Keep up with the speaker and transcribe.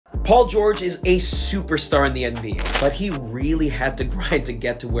Paul George is a superstar in the NBA, but he really had to grind to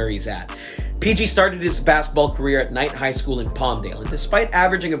get to where he's at. PG started his basketball career at Knight High School in Palmdale, and despite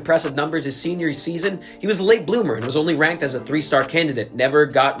averaging impressive numbers his senior season, he was a late bloomer and was only ranked as a 3-star candidate, never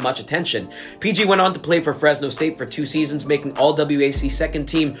got much attention. PG went on to play for Fresno State for 2 seasons, making All-WAC second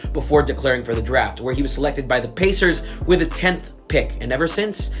team before declaring for the draft, where he was selected by the Pacers with a 10th pick. And ever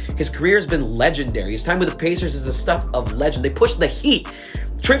since, his career has been legendary. His time with the Pacers is the stuff of legend. They pushed the Heat.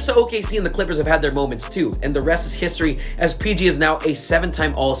 Trips to OKC and the Clippers have had their moments too, and the rest is history, as PG is now a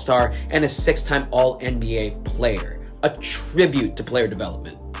 7-time All-Star and a 6-time All-NBA player. A tribute to player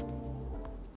development.